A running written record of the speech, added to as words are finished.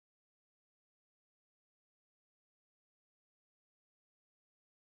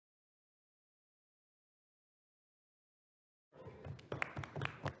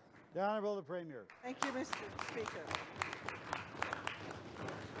The Honourable the Premier. Thank you, Mr. Speaker.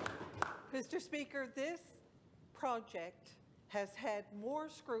 Mr. Speaker, this project has had more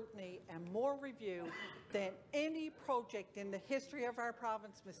scrutiny and more review than any project in the history of our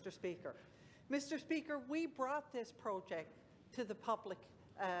province, Mr. Speaker. Mr. Speaker, we brought this project to the Public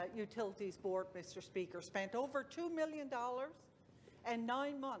Utilities Board, Mr. Speaker, spent over $2 million and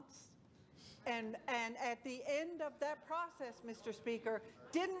 9 months. And at the end of that process, Mr. Speaker,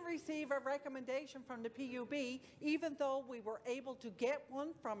 didn't receive a recommendation from the PUB, even though we were able to get one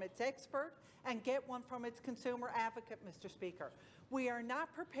from its expert and get one from its consumer advocate, Mr. Speaker. We are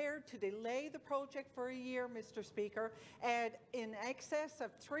not prepared to delay the project for a year, Mr. Speaker, add in excess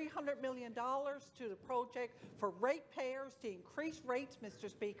of $300 million to the project for ratepayers to increase rates, Mr.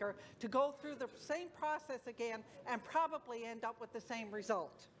 Speaker, to go through the same process again and probably end up with the same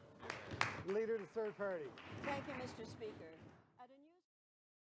result. Leader of the Third Party. Thank you, Mr. Speaker.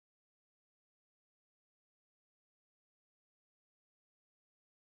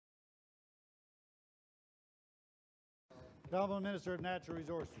 The Honourable Minister of Natural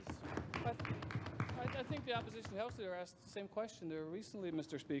Resources. I think the Opposition House Leader asked the same question there recently,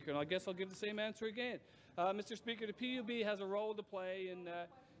 Mr. Speaker, and I guess I'll give the same answer again. Mr. Speaker, the PUB has a role to play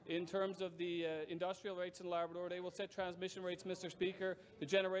in terms of the industrial rates in Labrador. They will set transmission rates, Mr. Speaker. The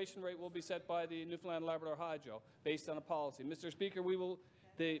generation rate will be set by the Newfoundland Labrador Hydro, based on a policy. Mr. Speaker,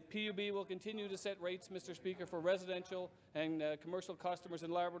 the PUB will continue to set rates, Mr. Speaker, for residential and commercial customers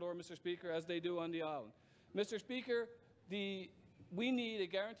in Labrador, Mr. Speaker, as they do on the island. Mr. Speaker, we need a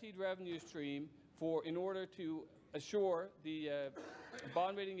guaranteed revenue stream in order to assure the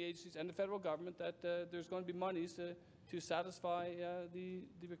bond rating agencies and the federal government that there's going to be monies to satisfy the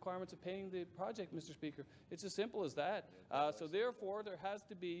requirements of paying the project, Mr. Speaker. It's as simple as that. So therefore, there has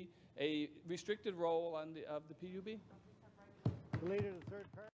to be a restricted role of the PUB. The Leader of the Third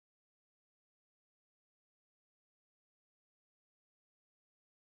Party.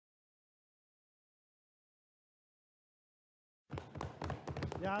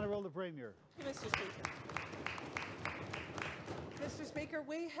 The Honourable the Premier. Mr. Speaker. Mr. Speaker,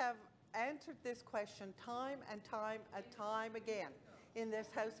 we have answered this question time and time again in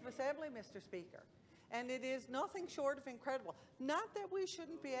this House of Assembly, Mr. Speaker. And it is nothing short of incredible. Not that we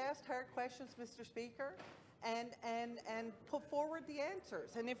shouldn't be asked hard questions, Mr. Speaker, and put forward the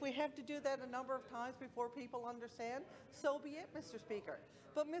answers. And if we have to do that a number of times before people understand, so be it, Mr. Speaker.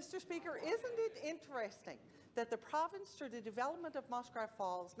 But, Mr. Speaker, isn't it interesting that the province, through the development of Muskrat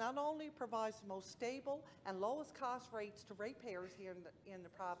Falls, not only provides the most stable and lowest cost rates to ratepayers here in the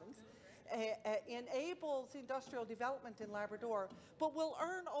province, enables industrial development in Labrador, but will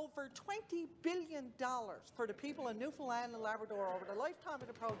earn over $20 billion for the people in Newfoundland and Labrador over the lifetime of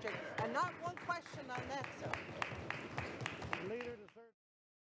the project, and not one question on that, sir. Leader of the Third.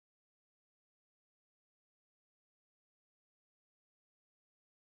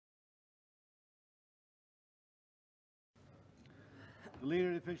 The Leader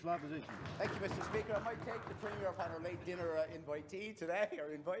of the Official Opposition. Thank you, Mr. Speaker. I might take the Premier up on her late dinner invitee today,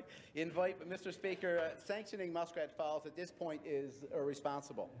 or invite, but Mr. Speaker, sanctioning Muskrat Falls at this point is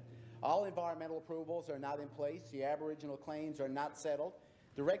irresponsible. All environmental approvals are not in place. The Aboriginal claims are not settled.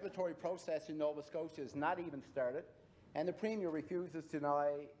 The regulatory process in Nova Scotia is not even started, and the Premier refuses to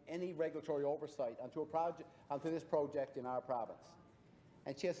deny any regulatory oversight onto this project in our province.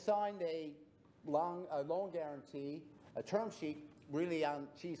 And she has signed a loan guarantee, a term sheet, really on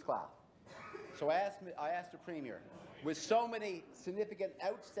cheesecloth. So I asked the Premier, with so many significant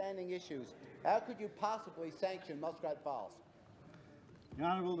outstanding issues, how could you possibly sanction Muskrat Falls? The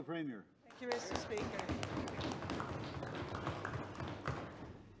Honourable the Premier. Thank you, Mr. Speaker.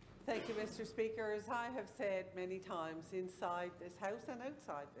 Thank you, Mr. Speaker. As I have said many times inside this House and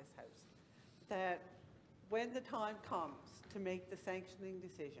outside this House, that when the time comes to make the sanctioning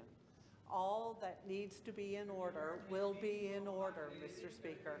decision, all that needs to be in order will be in order, Mr.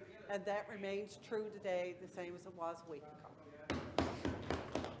 Speaker, and that remains true today, the same as it was a week ago.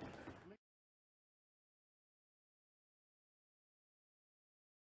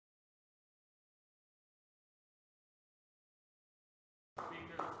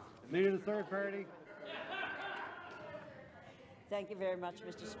 Leader of the Third Party. Thank you very much,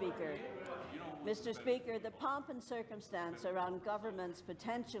 Mr. Speaker. Mr. Speaker, the pomp and circumstance around governments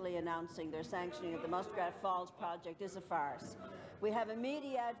potentially announcing their sanctioning of the Muskrat Falls project is a farce. We have a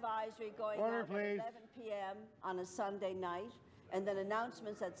media advisory going on at 11 p.m. on a Sunday night, and then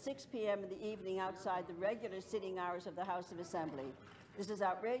announcements at 6 p.m. in the evening outside the regular sitting hours of the House of Assembly. This is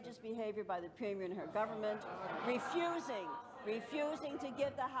outrageous behaviour by the Premier and her government, refusing refusing to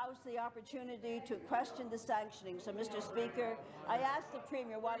give the House the opportunity to question the sanctioning. So, Mr. Speaker, I ask the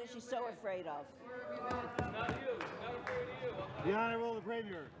Premier, what is she so afraid of? The Honourable the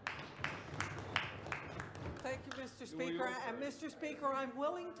Premier. Thank you, Mr. Speaker. And Mr. Speaker, I'm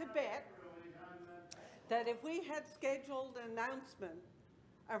willing to bet that if we had scheduled an announcement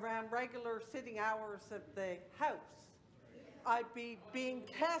around regular sitting hours of the House, I'd be being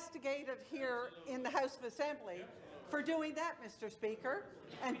castigated here in the House of Assembly for doing that, Mr. Speaker,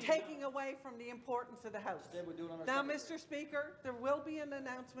 and taking away from the importance of the House. Now, Mr. Speaker, there will be an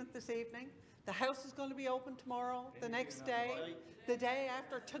announcement this evening. The House is going to be open tomorrow, the next day, the day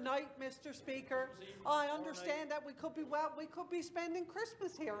after tonight, Mr. Speaker. I understand that we could be spending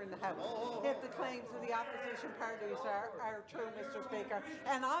Christmas here in the House if the claims of the opposition parties are true, Mr. Speaker.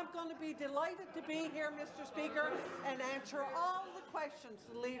 And I'm going to be delighted to be here, Mr. Speaker, and answer all the questions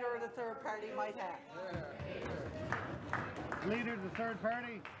the Leader of the Third Party might have. Leader of the Third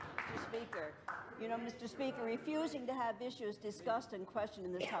Party. Mr. Speaker, you know, Mr. Speaker, refusing to have issues discussed and questioned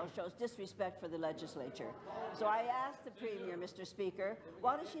in this House shows disrespect for the legislature. So I ask the Premier, Mr. Speaker,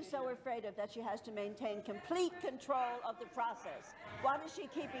 what is she so afraid of that she has to maintain complete control of the process? What is she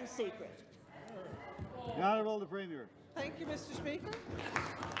keeping secret? The Honourable the Premier. Thank you, Mr. Speaker.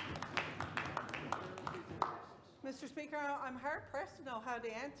 Mr. Speaker, I'm hard-pressed to know how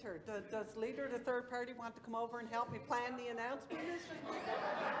to answer. Does Leader of the Third Party want to come over and help me plan the announcement, Mr. Speaker?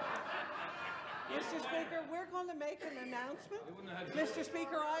 Mr. Speaker, we're going to make an announcement. Mr.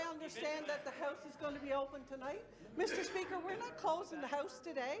 Speaker, I understand that the House is going to be open tonight. Mr. Speaker, we're not closing the House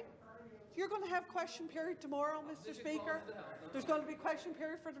today. You're going to have question period tomorrow, Mr. Speaker. There's going to be question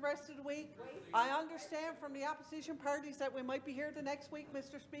period for the rest of the week. I understand from the opposition parties that we might be here the next week,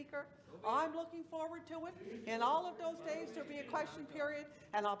 Mr. Speaker. I'm looking forward to it. In all of those days, there'll be a question period,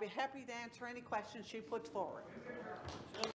 and I'll be happy to answer any questions she puts forward.